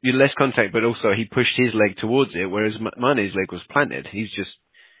 You less contact, but also he pushed his leg towards it, whereas Mane's leg was planted. He's just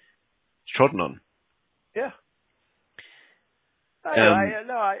trodden on. Yeah. All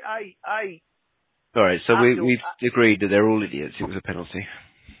right, so we've agreed that they're all idiots. It was a penalty.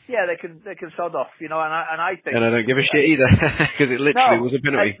 Yeah, they can sod off, and I think. And I don't give a shit either, because it literally was a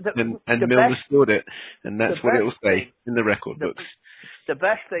penalty, and Milner scored it, and that's what it will say in the record books. The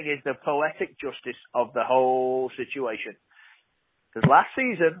best thing is the poetic justice of the whole situation. Because last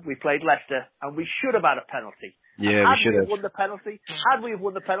season we played Leicester, and we should have had a penalty. Yeah, we should have. Had we have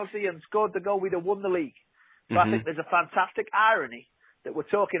won the penalty and scored the goal, we'd have won the league. So I think there's a fantastic irony that we're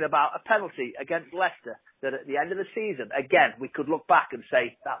talking about a penalty against Leicester, that at the end of the season, again, we could look back and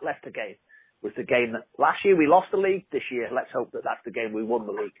say that Leicester game was the game that last year we lost the league, this year let's hope that that's the game we won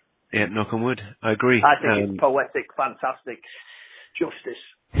the league. Yeah, knock on wood. I agree. I think it's poetic, fantastic justice.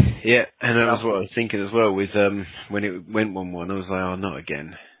 Yeah, and that was what I was thinking as well with when it went 1-1, I was like, oh, not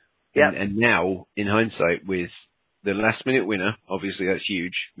again. Yeah. And now, in hindsight, with the last minute winner, obviously that's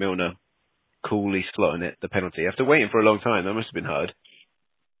huge, Milner, coolly slotting it, the penalty. After waiting for a long time, that must have been hard.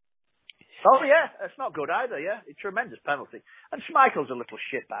 Oh, yeah, that's not good either, yeah. It's a tremendous penalty. And Schmeichel's a little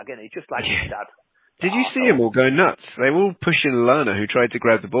shitbag, isn't he? Just like his dad. Did you see them all go nuts? They were all pushing Lallana, who tried to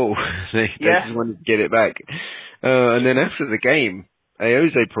grab the ball. they just wanted to get it back. And then after the game,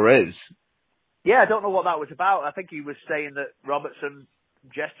 Jose Perez. Yeah, I don't know what that was about. I think he was saying that Robertson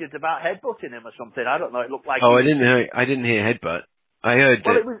gestured about headbutting him or something. I don't know. It looked like... Oh, I didn't hear headbutt. I heard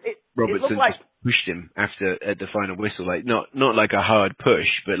that Robertson like... just pushed him at the final whistle, like not like a hard push,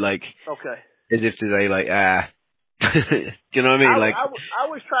 but like as if to say like do you know what I mean? I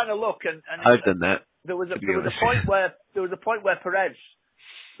was trying to look and I've done that. There was a point where Perez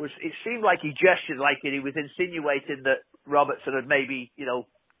was. It seemed like he gestured like he was insinuating that Robertson had maybe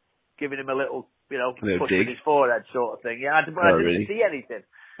given him a little push with his forehead sort of thing. Yeah, I didn't see anything.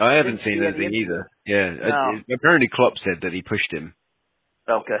 I haven't seen anything either. Yeah, no. Apparently Klopp said that he pushed him.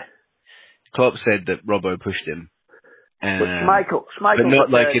 Okay. Klopp said that Robbo pushed him. But Schmeichel but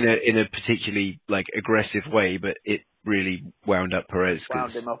not like in a particularly like aggressive way, but it really wound up Perez.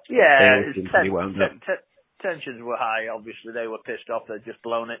 Wound him up. Yeah, tensions were high. Obviously, they were pissed off. They'd just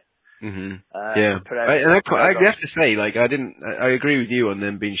blown it. Yeah, I have to say, like, I agree with you on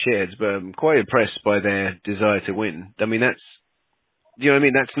them being shares, but I'm quite impressed by their desire to win. I mean, you know what I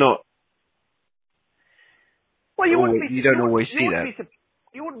mean? That's not. Well, you don't always see that.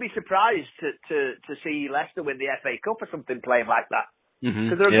 You wouldn't be surprised to see Leicester win the FA Cup or something playing like that.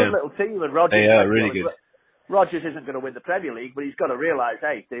 Because they're a good little team, and Rodgers. They are really good. Rodgers isn't going to win the Premier League, but he's got to realise,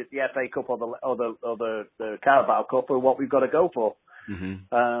 hey, the FA Cup or the Carabao Cup are what we've got to go for.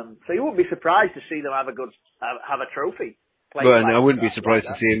 So you wouldn't be surprised to see them have a trophy. Well, and I wouldn't be surprised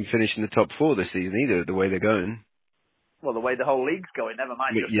to see them finish in the top 4 this season either, the way they're going. Well, the way the whole league's going, never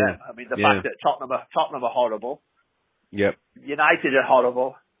mind just them. I mean, the fact that Tottenham are horrible. Yep. United are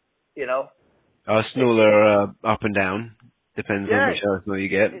horrible. Arsenal are up and down. Depends on which Arsenal you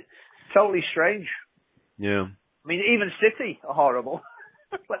get. It's totally strange. Yeah. I mean, even City are horrible.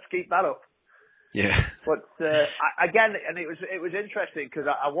 Let's keep that up. Yeah. But again, and it was interesting because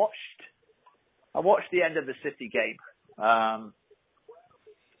I watched the end of the City game,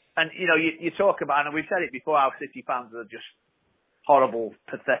 and you talk about, and we've said it before, how City fans are just horrible,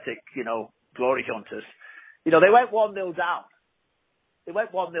 pathetic, glory hunters. They went 1-0 down.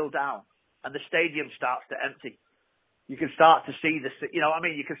 And the stadium starts to empty. you can start to see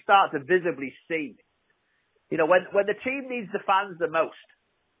you can start to visibly see, when the team needs the fans the most,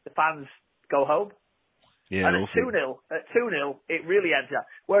 the fans go home. Yeah, and at 2-0, it really ends up.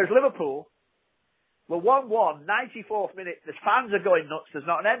 Whereas Liverpool, we're 1-1, 94th minute, the fans are going nuts. There's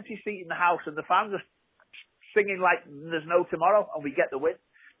not an empty seat in the house, and the fans are singing like there's no tomorrow, and we get the win.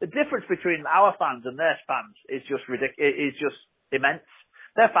 The difference between our fans and their fans is just is just immense.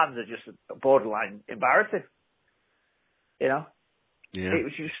 Their fans are just borderline embarrassing. Yeah. It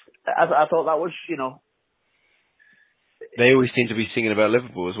was just, I thought that was, They always seem to be singing about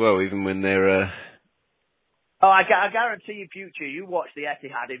Liverpool as well, even when they're. Oh, I guarantee in future, you watch the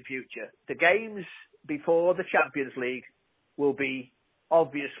Etihad in future, the games before the Champions League will be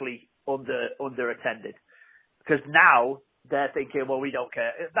obviously under attended, because now they're thinking, well, we don't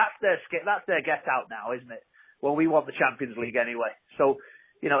care. That's their get out now, isn't it? Well, we want the Champions League anyway. So,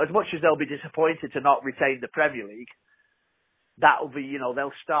 as much as they'll be disappointed to not retain the Premier League, that'll be,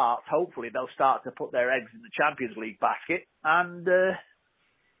 hopefully they'll start to put their eggs in the Champions League basket, and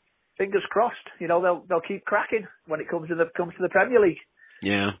fingers crossed, they'll keep cracking when it comes to the Premier League.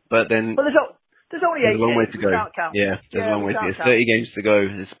 Yeah, but then there's only 8 a long way games. to go. Yeah, there's a long way to go. There's 30 games to go.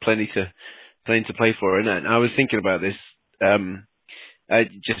 There's plenty to play for, isn't it? And I was thinking about this.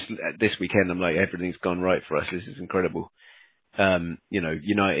 Just this weekend, I'm like, everything's gone right for us. This is incredible.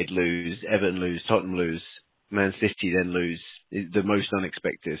 United lose, Everton lose, Tottenham lose, Man City then lose. The most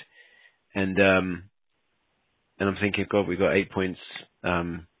unexpected. And I'm thinking, God, we've got 8 points.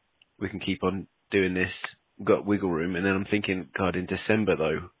 We can keep on doing this. We've got wiggle room. And then I'm thinking, God, in December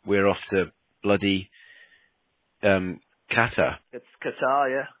though, we're off to bloody Qatar. It's Qatar,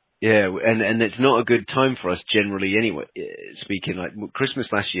 yeah. Yeah, and it's not a good time for us generally anyway, speaking. Like,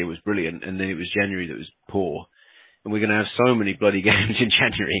 Christmas last year was brilliant, and then it was January that was poor. And we're going to have so many bloody games in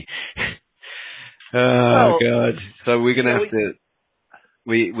January. God. So we're going to have to,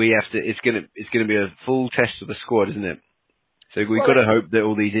 we have to, it's going to be a full test of the squad, isn't it? So we've got to hope that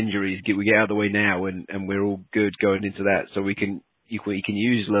all these injuries we get out of the way now, and we're all good going into that. So we can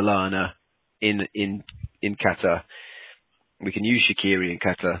use Lallana in Qatar. We can use Shaqiri in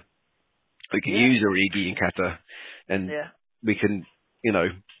Qatar. We can use Origi in Qatar, and we can,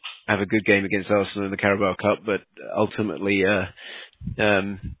 have a good game against Arsenal in the Carabao Cup, but ultimately,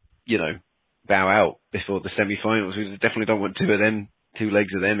 bow out before the semi-finals. We definitely don't want two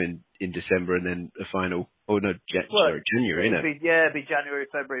legs of them in December, and then a final. Oh no, January, isn't it? It'd be January,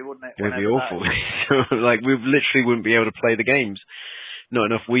 February, wouldn't it? It would be awful. So, we literally wouldn't be able to play the games. Not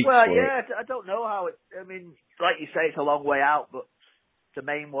enough weeks. Well, for it. I don't know how it. I mean, like you say, it's a long way out, but the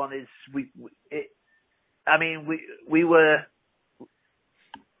main one is we were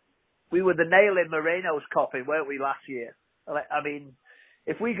the nail in Moreno's coffin, weren't we, last year? I mean,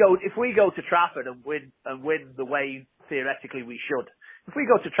 if we go to Trafford and win the way theoretically we should, if we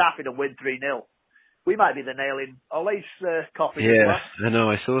go to Trafford and win 3-0, we might be the nail in Ole's coffin. Yeah, as well. I know.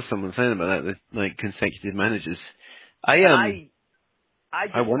 I saw someone saying about that with consecutive managers. I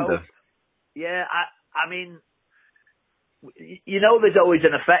wonder. Hope, I mean, there's always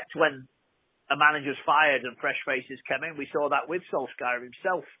an effect when a manager's fired and fresh faces come in. We saw that with Solskjaer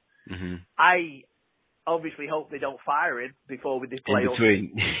himself. Mm-hmm. I obviously hope they don't fire him before we play. In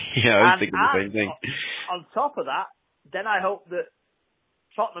between. Yeah, I was thinking the same thing. On top of that, then I hope that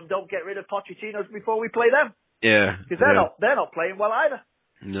Tottenham don't get rid of Pochettino before we play them. Yeah. Because they're not playing well either.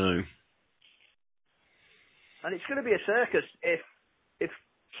 No. And it's going to be a circus if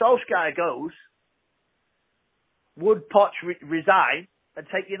Solskjaer goes. Would Poch resign and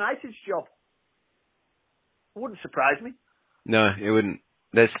take United's job? It wouldn't surprise me. No, it wouldn't.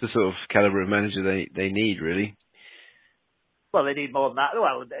 That's the sort of caliber of manager they need, really. Well, they need more than that.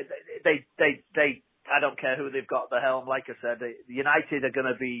 Well, they I don't care who they've got at the helm. Like I said, United are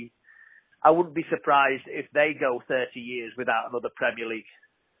going to be. I wouldn't be surprised if they go 30 years without another Premier League.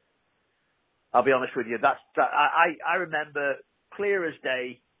 I'll be honest with you. I remember clear as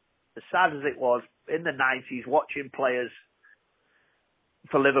day, as sad as it was in the 90s, watching players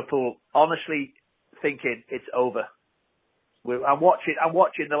for Liverpool, honestly thinking it's over. I'm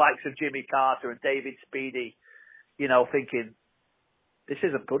watching the likes of Jimmy Carter and David Speedy, thinking this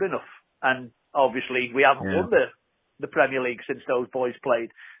isn't good enough. And obviously we haven't won the Premier League since those boys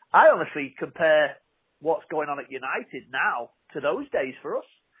played. I honestly compare what's going on at United now to those days for us.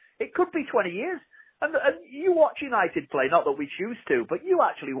 It could be 20 years. And you watch United play, not that we choose to, but you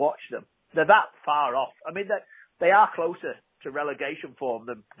actually watch them. They're that far off. I mean, they are closer to relegation form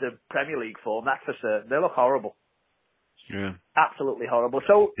than the Premier League form, that's for certain. They look horrible. Yeah. Absolutely horrible.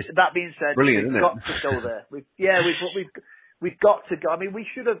 So, that being said, we've got to go there. We've got to go. I mean, we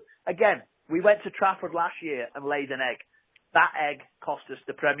should have, again, We went to Trafford last year and laid an egg. That egg cost us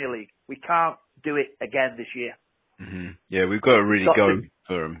the Premier League. We can't do it again this year. Yeah, we've got to really go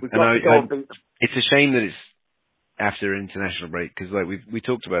for them. We've got to go and beat them. It's a shame that it's after international break, because like we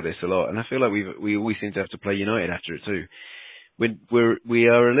talked about this a lot, and I feel like we always seem to have to play United after it too. We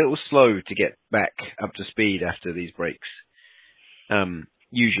are a little slow to get back up to speed after these breaks.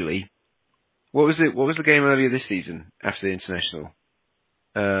 Usually, what was the game earlier this season after the international?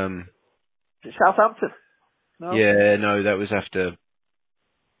 Is it Southampton? No? Yeah, no, that was after.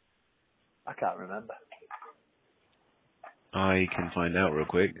 I can't remember. I can find out real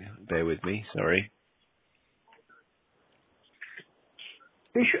quick. Bear with me. Sorry.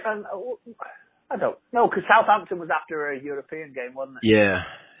 I don't know, because Southampton was after a European game, wasn't it? Yeah.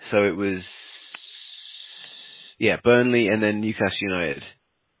 So it was. Yeah, Burnley and then Newcastle United.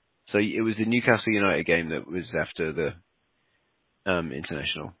 So it was the Newcastle United game that was after the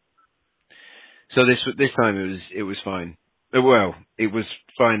international. So this time it was fine. Well, it was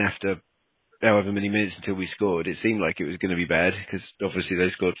fine after however many minutes until we scored. It seemed like it was going to be bad because obviously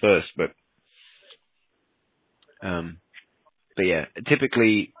they scored first. But yeah,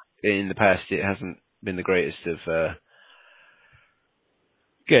 typically in the past it hasn't been the greatest of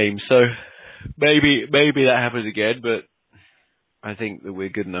games. So maybe that happens again. But I think that we're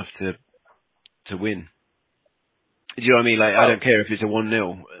good enough to win. Do you know what I mean? Like, I don't care if it's a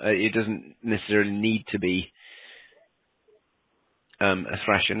 1-0. It doesn't necessarily need to be a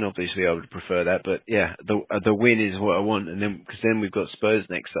thrashing. Obviously, I would prefer that. But yeah, the win is what I want. And then, because then we've got Spurs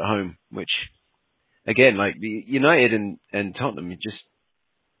next at home, which, again, like the United and Tottenham, just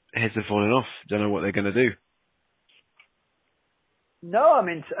heads are falling off. Don't know what they're going to do. No, I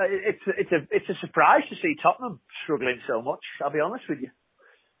mean, it's a surprise to see Tottenham struggling so much, I'll be honest with you.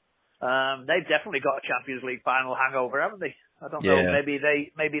 They've definitely got a Champions League final hangover, haven't they? I don't know. Maybe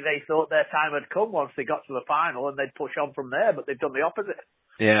they thought their time had come once they got to the final and they'd push on from there, but they've done the opposite.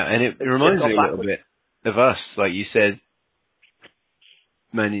 Yeah, and it reminds me a little bit of us, like you said,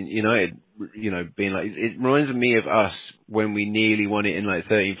 Man United, being like, it reminds me of us when we nearly won it in like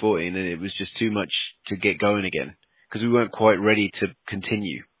 13-14 and it was just too much to get going again because we weren't quite ready to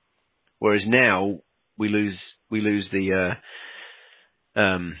continue. Whereas now we lose the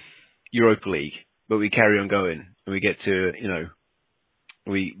Europa League, but we carry on going and we get to,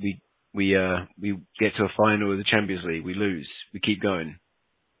 we get to a final of the Champions League, we lose, we keep going.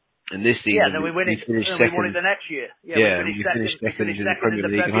 And this season, then we win it. We won it the next year. We finished second in the Premier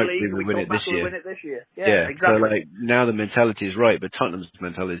League, and hopefully we win it this year. Win it this year. Yeah, exactly. So like now the mentality is right, but Tottenham's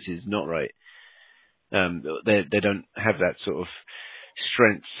mentality is not right. They don't have that sort of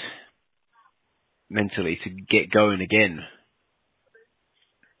strength mentally to get going again,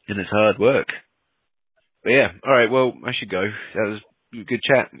 and it's hard work. But yeah, all right. Well, I should go. That was good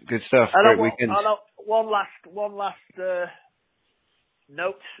chat, good stuff. Great weekend. One last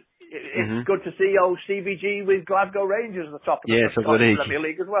note. It's good to see old CVG with Glasgow Rangers at the top of the Premier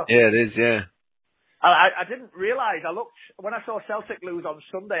League as well. Yeah, it is. Yeah. I didn't realise. I looked when I saw Celtic lose on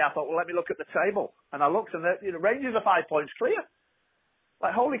Sunday. I thought, well, let me look at the table, and I looked, and the Rangers are 5 points clear.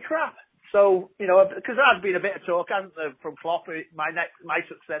 Like, holy crap! So because there has been a bit of talk, hasn't there, from Klopp? My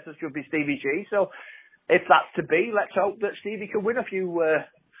successor should be Stevie G. So if that's to be, let's hope that Stevie can win a few.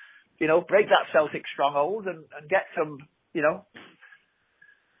 Break that Celtic stronghold and get some.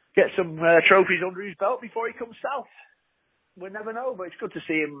 Get some trophies under his belt before he comes south. We'll never know, but it's good to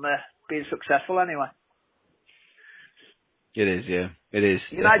see him being successable anyway. It is, yeah. It is.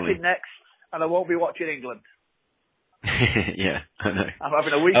 United next, and I won't be watching England. Yeah, I know. I'm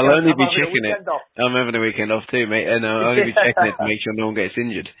having a weekend. I'll only be checking it. Off. I'm having a weekend off too, mate, and I'll only be checking it to make sure no one gets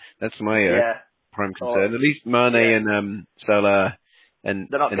injured. That's my prime concern. At least Mane and Salah and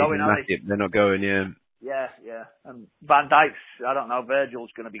they're not going, are they? They're not going, yeah. Yeah. And Van Dijk's, I don't know, Virgil's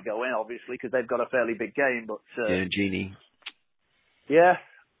going to be going, obviously, because they've got a fairly big game, but... Genie. Yeah.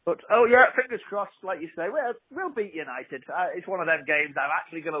 But, fingers crossed, like you say. We'll beat United. It's one of them games I'm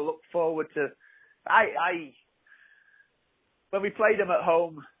actually going to look forward to. When we played them at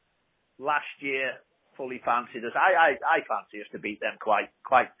home last year, fully fancied us. I fancy us to beat them quite,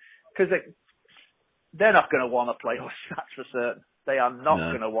 because they're not going to want to play us, that's for certain. They are not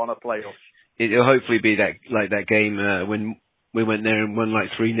going to want to play us. It'll hopefully be that game when we went there and won like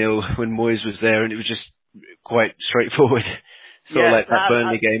 3-0 when Moyes was there, and it was just quite straightforward. Sort of like that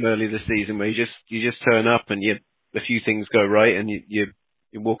Burnley game early this season, where you just turn up and a few things go right, and you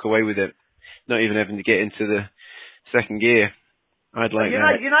walk away with it, not even having to get into the second gear. I'd like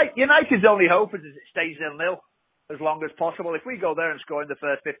that. United's only hope is it stays 0-0 as long as possible. If we go there and score in the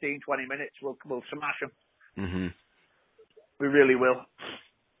first 15, 20 minutes, we'll smash them. Mm-hmm. We really will.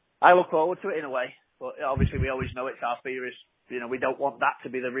 I look forward to it in a way, but obviously we always know it's our fear is, we don't want that to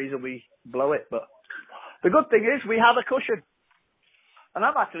be the reason we blow it. But the good thing is we have a cushion. And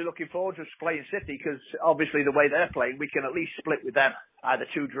I'm actually looking forward to playing City because obviously the way they're playing, we can at least split with them, either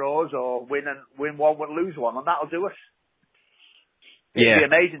 2 draws or win one and lose one, and that'll do us. It'd be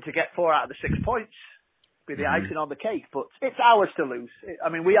amazing to get 4 out of the 6 points, be the icing on the cake, but it's ours to lose. I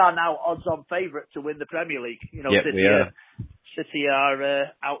mean, we are now odds-on favourite to win the Premier League. City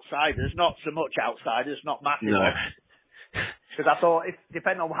are outsiders, not so much outsiders, not massive. Because I thought,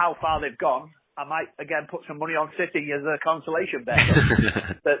 depending on how far they've gone, I might again put some money on City as a consolation bet.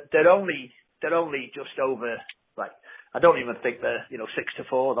 they're only just over, like, I don't even think they're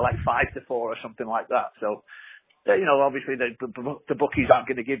 6-4. They're like 5-4 or something like that. So, obviously the bookies aren't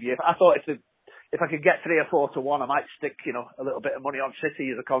going to give you. I thought if I could get 3 or 4 to 1, I might stick a little bit of money on City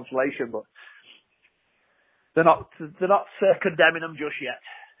as a consolation, but they're not condemning them just yet.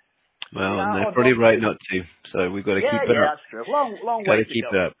 Well, they're pretty right not to. So we've got to keep it up. Yeah, that's true. Long way to keep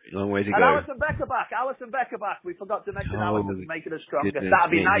go. it up. Long way to and go. Alisson Becker back. We forgot to mention Alisson making us stronger. Goodness,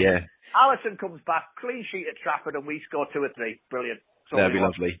 That'd be nice. Yeah. Alisson comes back, clean sheet at Trafford, and we score 2 or 3. Brilliant. That'd be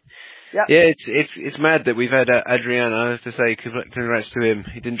lovely. Yep. Yeah, it's mad that we've had Adrian. I have to say, congrats to him.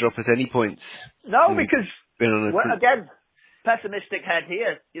 He didn't drop us any points. No, because again, pessimistic head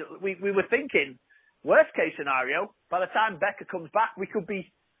here. We were thinking worst case scenario. By the time Becker comes back, we could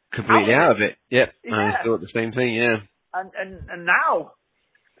be completely out of it. Yep, yeah. I thought the same thing. Yeah. And now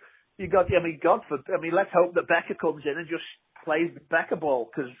you got. let's hope that Becker comes in and just plays the Becker ball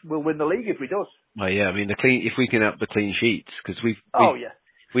because we'll win the league if he does. Well, yeah. I mean, if we can up the clean sheets because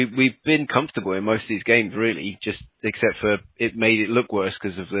we've been comfortable in most of these games, really, just except for it made it look worse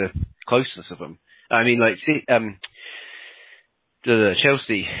because of the closeness of them. I mean, like, the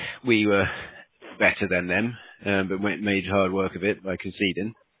Chelsea, we were better than them, but made hard work of it by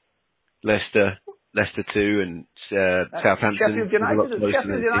conceding. Leicester 2, and Southampton. Sheffield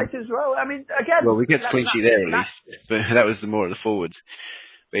United as well. I mean, again. Well, we get the clean sheet there at least, but that was the more of the forwards.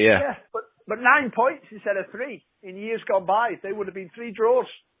 But yeah. Yeah, but 9 points instead of 3 in years gone by. They would have been 3 draws.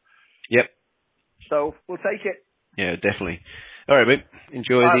 Yep. So we'll take it. Yeah, definitely. All right, mate.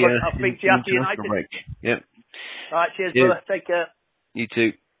 Enjoy I'll speak to you after United. Break. Yep. All right, cheers, brother. Take care. You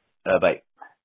too. Bye.